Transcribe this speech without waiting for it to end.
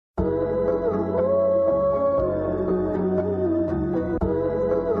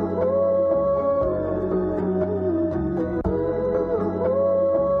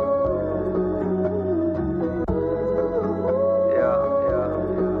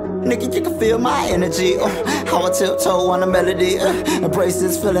Nigga, you can feel my energy, how I tiptoe on a melody, embrace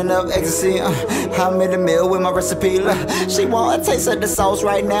this feeling of ecstasy, I'm in the mill with my recipe, she want a taste of the sauce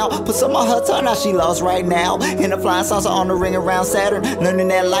right now, put some on her tongue, now she lost right now, in a flying saucer on the ring around Saturn, learning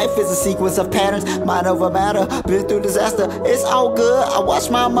that life is a sequence of patterns, mind over matter, been through disaster, it's all good, I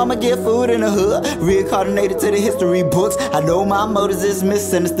watched my mama get food in the hood, reincarnated to the history books, I know my motives is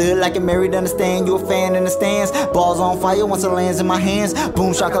misunderstood, like a married understand, you a fan in the stands, balls on fire once it lands in my hands,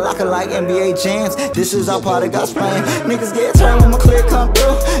 boom shakalaka like NBA jams. This is our part of God's plan. Niggas get turned when my clip come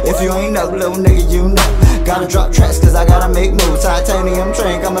through. If you ain't know, little nigga, you know. Gotta drop tracks cause I gotta make moves. Titanium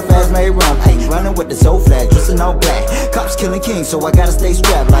train, I'm a fast made run. Ain't running with the soul flag, dressing all black. Cops killing kings, so I gotta stay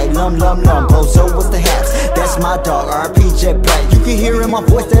strapped like lum. Oh, so what's the haps? That's my dog, RP Jet Black. You can hear in my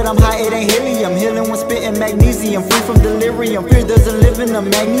voice that I'm high, it ain't helium. Healing when spitting magnesium, free from delirium. Fear doesn't live in the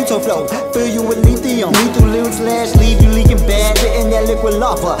magneto flow. Fill you with lithium. Lethal lyrics lash, leave you leaking bad. Spitting that liquid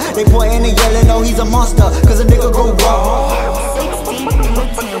lava. They pointing and yelling, oh he's a monster, cause a nigga go raw.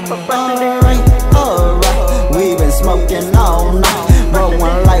 Alright, we been smoking all night. Roll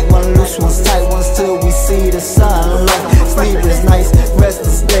one light, one loose, one's tight, one's till we see the sunlight. Sleepless nights,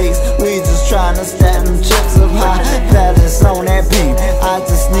 restless days, we just trying to stack them chips up high. Balance on that beam, I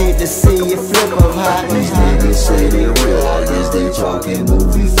just need to see you flip up high. These niggas say they real, I guess they talking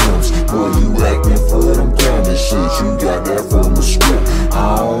movie films. Boy, you acting for them camera shit, you got that from the script.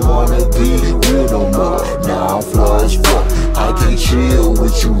 I don't wanna be real no more, now I'm flaw as fuck. I can't chill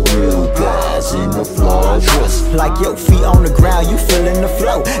with you real guys in the flawed trust. Like your feet on the ground, you feeling the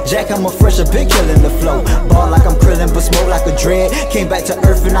flow. Jack, I'm a fresher, been killing the flow. Ball like I'm krillin', but smoke like a dread. Came back to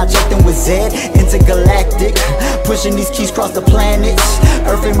Earth and I checked in with Zed. Intergalactic, pushing these keys across the planets.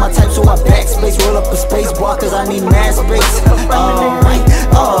 Earth ain't my type, so I backspace. Roll up a space bar, cause I need mad space.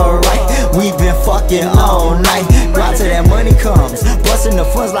 Alright, we've been fucking all night. Grind till that money comes, busting the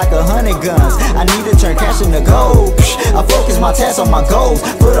funds like 100 guns. I need to turn cash into gold. I focus my tasks on my goals.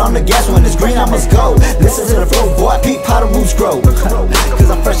 Put on the gas when it's green, I must go. Listen to the flow, boy, peep how the roots grow. Cause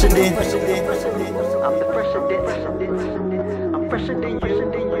I'm fresher than, I'm the fresher than, I'm fresher than you.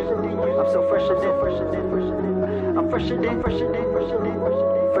 I'm so fresher than, I'm fresher than,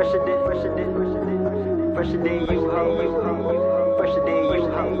 fresher than you, ho. Fresher than you,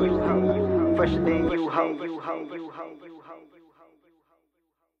 ho. Fresher than you, ho.